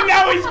okay, and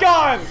now he's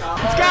gone.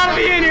 It's gotta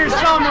be in here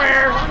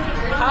somewhere.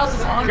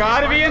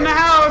 Gotta be in the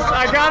house.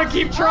 I gotta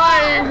keep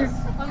trying.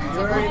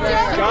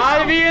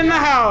 Gotta be in the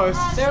house.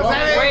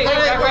 Wait.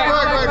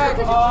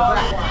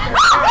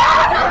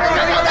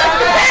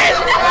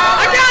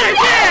 I got it!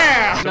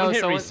 Yeah! No,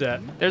 hit so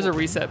reset. There's a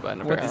reset button.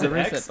 What's apparently. the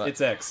reset button?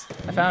 It's X.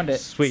 I found it.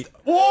 Sweet.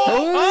 Whoa!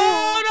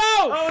 Oh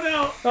no! Oh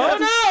no! Oh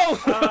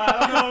no!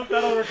 I don't know if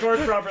that'll record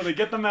properly.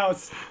 Get the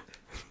mouse.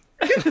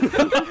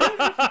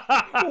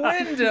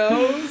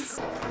 Windows.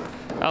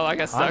 Oh, I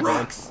got stuck.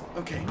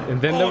 Okay.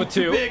 And then number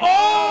two. Oh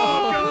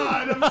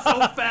god, I'm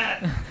so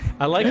fat.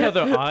 I like how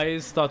their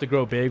eyes start to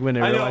grow big when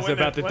they I know, realize when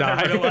they're about to when die.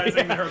 they're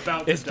realizing they're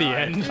about to It's the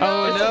die. end.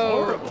 Oh It's no.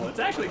 horrible. It's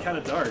actually kind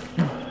of dark.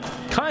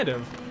 Kind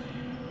of.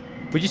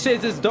 Would you say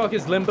it's as dark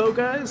as Limbo,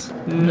 guys?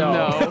 No.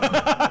 No.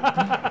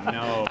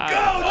 Oh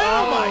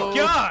my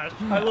god!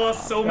 I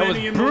lost so That was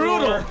many in brutal.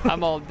 the war.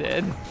 I'm all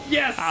dead.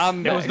 Yes!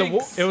 It was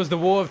the it was the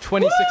war of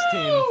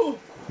 2016. Woo!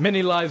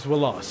 Many lives were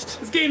lost.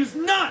 This game's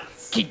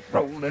nuts! Keep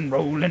rolling.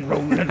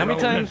 How many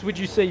times would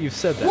you say you've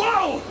said that?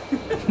 Whoa!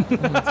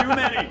 Too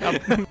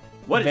many.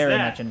 What is Very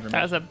that? much information.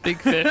 That's a big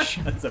fish.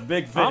 That's a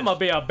big fish. I'm gonna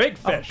be a big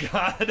fish. Oh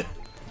god.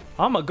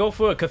 I'm gonna go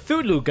for a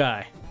Cthulhu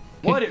guy.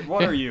 What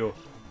are you?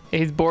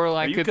 He's Are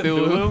borderline you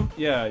Cthulhu.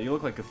 Yeah, you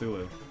look like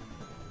Cthulhu.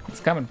 It's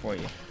coming for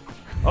you.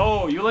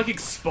 Oh, you like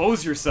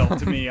expose yourself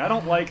to me. I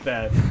don't like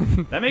that.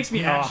 That makes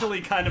me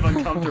actually kind of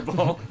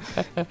uncomfortable.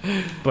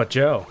 But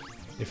Joe,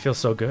 it feels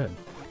so good.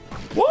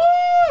 Woo!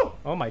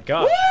 Oh my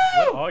god. Woo!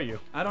 What are you?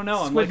 I don't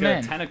know. I'm Squid like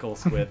man. a tentacle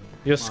squid.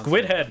 You're a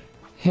squid head.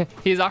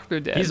 He's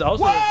Octodead. He's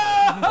also.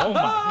 Oh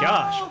my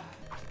gosh.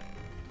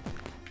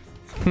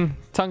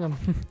 Tongue him.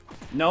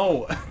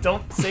 No,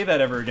 don't say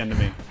that ever again to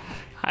me.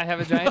 I have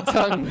a giant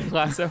tongue,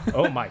 Lasso.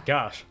 Oh my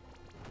gosh.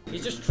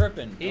 He's just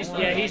tripping. He's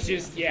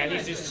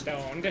just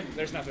stoned.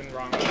 There's nothing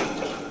wrong with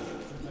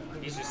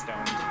him. He's just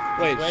stoned.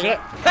 Wait, shut.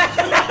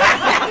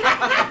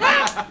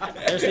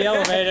 There's the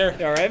elevator.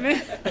 You alright,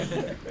 man?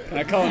 Can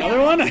I call another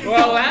one?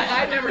 Well,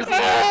 I've never seen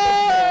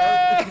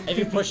that before. If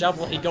you push up,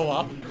 will he go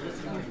up?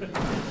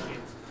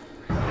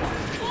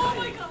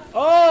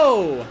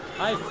 Oh!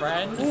 Hi,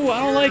 friend. Ooh, I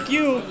don't like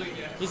you.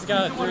 He's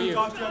gonna throw you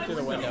through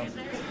the window.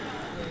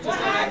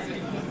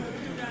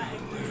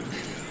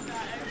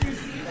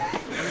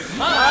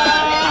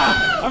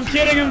 I'm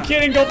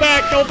kidding. Go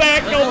back.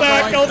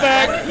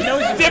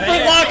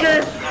 Different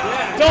locker.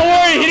 Don't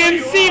worry, he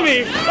didn't see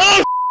me.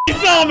 Oh, he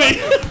saw me.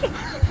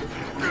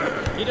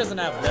 He doesn't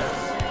have lips.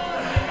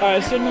 Alright, I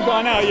shouldn't have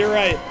gone out. You're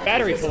right.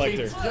 Battery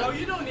collector. Joe,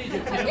 you don't need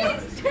your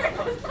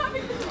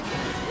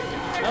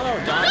Hello,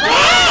 Don.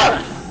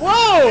 Ah!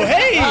 Whoa,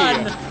 hey!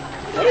 Don.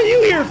 What are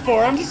you here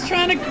for? I'm just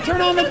trying to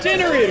turn on the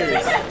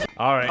generators.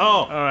 Alright.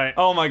 Oh, alright.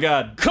 Oh my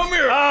god. Come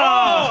here!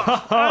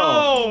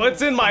 Oh,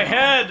 it's in my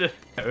head!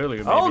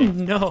 Earlier, maybe. Oh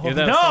no. Hear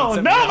that No,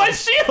 sunset no, now? my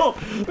shield!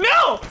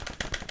 No!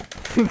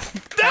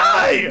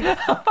 Die!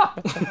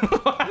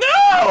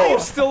 No! You're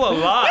still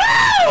alive!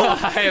 No!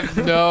 I have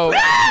no.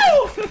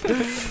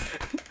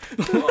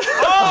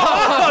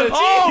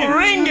 Oh,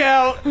 ring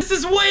out! This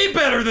is way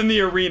better than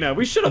the arena.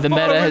 We should have The fought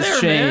meta over has there,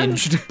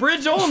 changed. Man.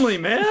 Bridge only,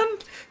 man.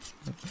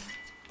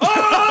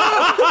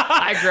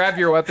 I grab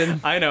your weapon.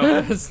 I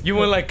know. You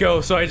wouldn't let go,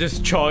 so I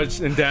just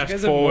charged and dashed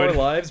forward.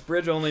 lives.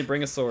 Bridge only.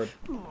 Bring a sword.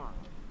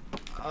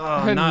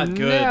 Oh, not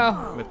good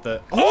No. with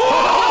the. Oh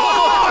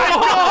my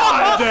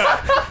God!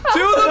 To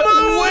the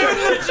moon! Where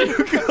did you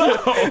go?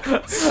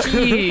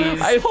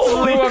 Jeez. I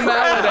threw a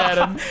mallet at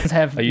him.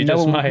 Have Are you no,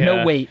 just my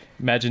no weight.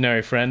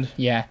 imaginary friend?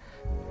 Yeah.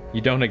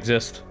 You don't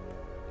exist.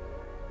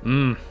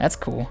 That's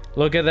cool.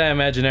 Look at that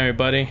imaginary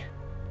buddy.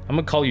 I'm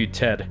gonna call you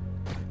Ted.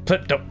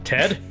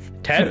 Ted?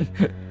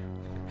 Ted?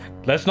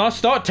 Let's not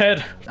start,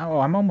 Ted. Oh,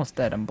 I'm almost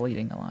dead. I'm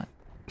bleeding a lot.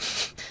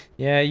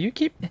 Yeah, you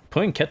keep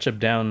putting ketchup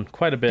down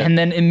quite a bit. And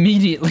then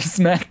immediately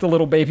smack the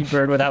little baby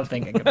bird without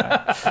thinking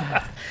about it.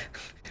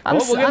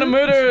 Well, we're gonna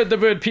murder the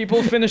bird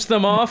people, finish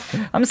them off.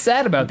 I'm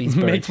sad about these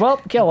birds. Well,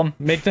 kill them.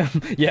 Make them,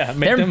 yeah,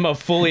 make them a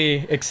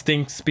fully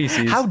extinct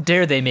species. How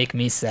dare they make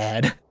me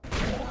sad?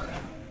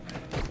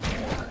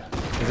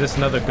 Is this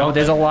another gun? Oh,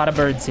 there's a lot of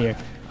birds here.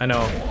 I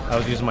know. I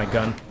was using my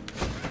gun.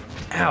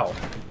 Ow.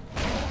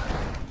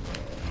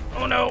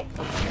 Oh no.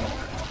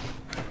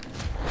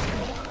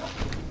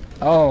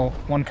 Oh,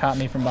 one caught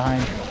me from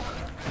behind.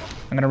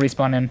 I'm gonna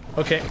respawn in.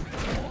 Okay.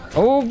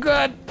 Oh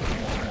god.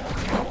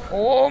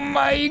 Oh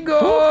my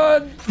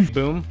god.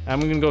 Boom. I'm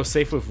gonna go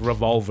safe with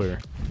revolver.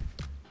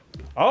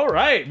 All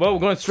right. Well, we're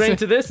going straight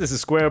into this. This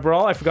is Square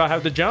Brawl. I forgot how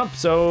to jump,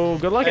 so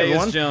good luck,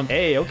 everyone. Jump.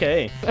 Hey,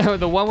 okay.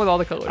 The one with all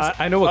the colors.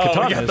 I know what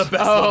katana we got is. the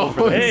best level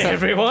for this. Hey,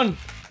 everyone.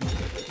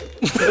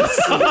 We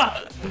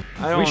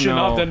should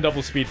not have done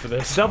double speed for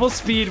this. Double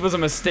speed was a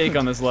mistake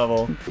on this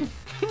level.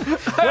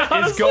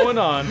 What is going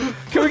on?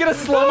 Can we get a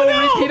slow-mo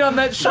repeat on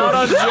that shot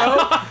on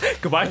Joe?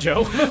 Goodbye,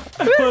 Joe.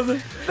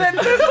 Then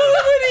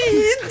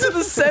into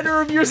the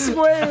center of your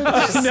square.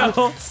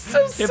 No.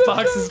 So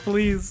Hitboxes,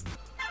 please.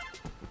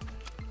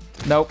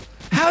 Nope.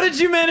 How did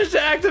you manage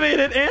to activate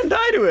it and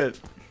die to it?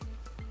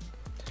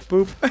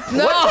 Boop.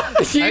 No,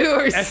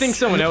 I think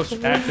someone else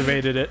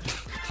activated it.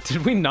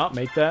 Did we not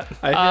make that?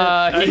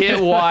 He hit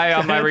Y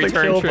on my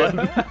return trip.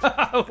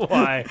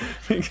 Why?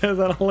 Because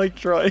I don't like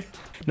Troy.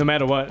 No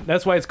matter what.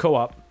 That's why it's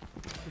co-op.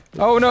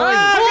 Oh no!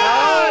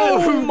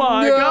 Oh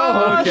my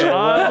god! Okay.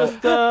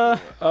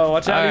 Oh,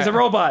 watch out! He's a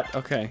robot.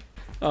 Okay.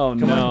 Oh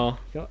no!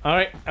 All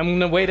right, I'm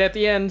gonna wait at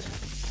the end.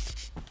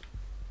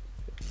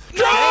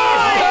 No!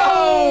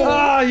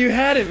 Oh, you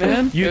had it,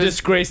 man. You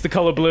disgraced the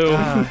color blue.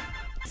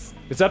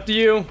 It's up to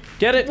you.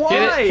 Get it. Why?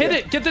 Get it. Hit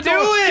it. Get the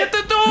door. Get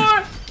the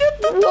door.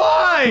 Get the door.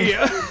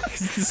 Why? It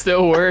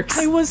still works.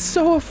 I was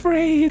so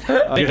afraid.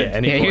 Yeah,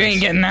 you ain't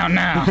getting out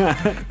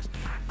now.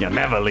 You'll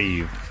never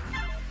leave.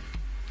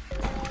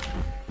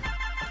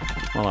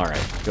 Well, all right.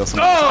 Feel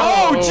some.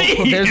 Oh,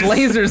 jeez! There's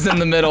lasers in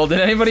the middle. Did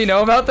anybody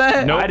know about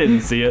that? No, I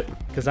didn't see it.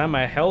 Because I'm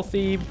a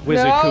healthy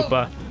wizard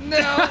Koopa.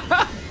 No.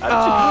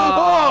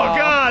 Oh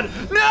God!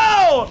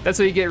 No! That's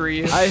what you get,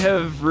 Ryu. I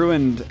have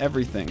ruined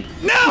everything.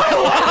 No!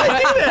 Why did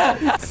I do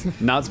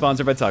that? Not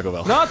sponsored by Taco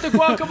Bell. Not the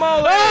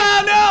guacamole.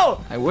 Oh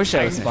no! I wish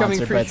I was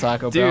sponsored by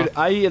Taco Bell. Dude,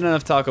 I eat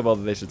enough Taco Bell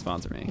that they should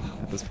sponsor me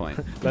at this point.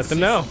 Let them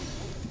know.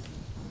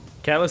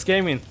 Catalyst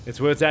Gaming. It's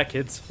where it's at,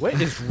 kids.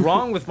 What is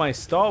wrong with my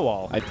star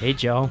wall? Hey,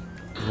 Joe.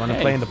 You want to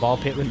play in the ball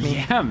pit with me?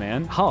 Yeah,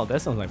 man. Oh,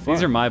 that sounds like fun.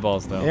 These are my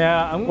balls, though.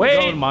 Yeah, I'm going to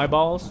go with my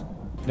balls.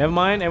 Never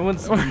mind,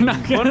 everyone's We're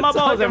not going to my talk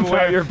balls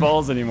everywhere. about your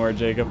balls anymore,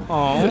 Jacob.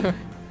 Oh.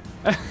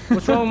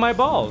 What's wrong with my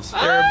balls?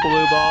 They're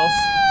blue balls.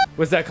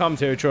 What's that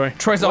commentary, Troy?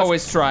 Troy's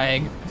always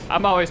trying.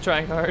 I'm always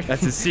trying hard.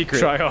 That's his secret.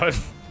 Try hard.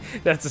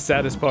 That's the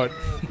saddest part.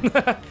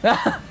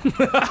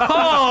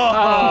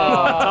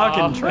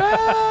 Talking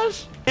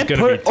trash. It's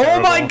gonna be terrible. Oh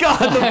my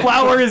God, the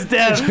flower is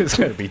dead. It's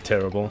gonna be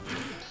terrible.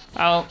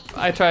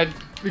 I tried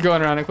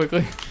going around it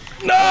quickly.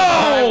 No!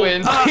 I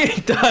win.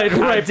 He died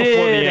right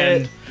before the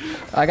end.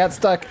 I got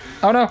stuck.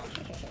 Oh no.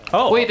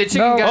 Oh wait, the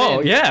chicken got in.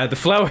 Oh yeah, the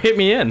flower hit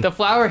me in. The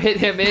flower hit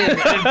him in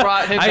and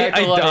brought him back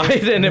to life. I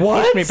died and it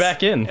pushed me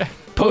back in.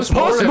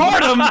 Postmortem.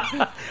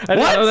 I didn't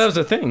know that was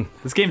a thing.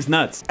 This game's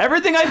nuts.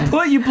 Everything I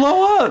put, you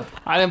blow up.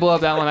 I didn't blow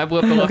up that one. I blew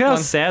up the left Look how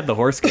one. sad the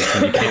horse gets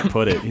when you can't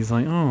put it. He's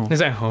like, oh. He's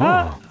like,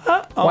 oh.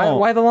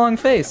 Why the long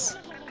face?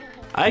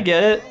 I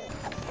get it.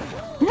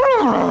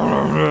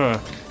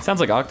 Sounds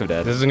like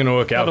Octodad. This isn't gonna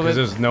work out because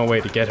there's no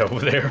way to get over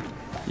there.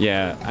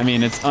 Yeah, I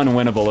mean, it's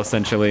unwinnable,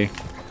 essentially.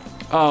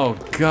 Oh,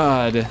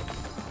 God.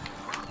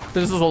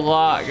 This is a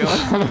lot going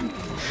on.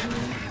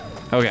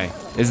 Okay.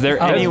 Is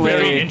there any way...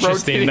 Very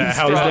interesting that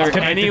how is that's there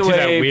connected any to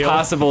that way wheel.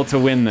 possible to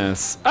win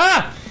this?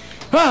 Ah!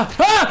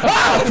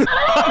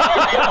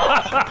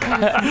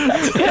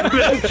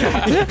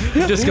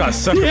 You just got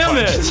sucker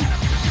punched.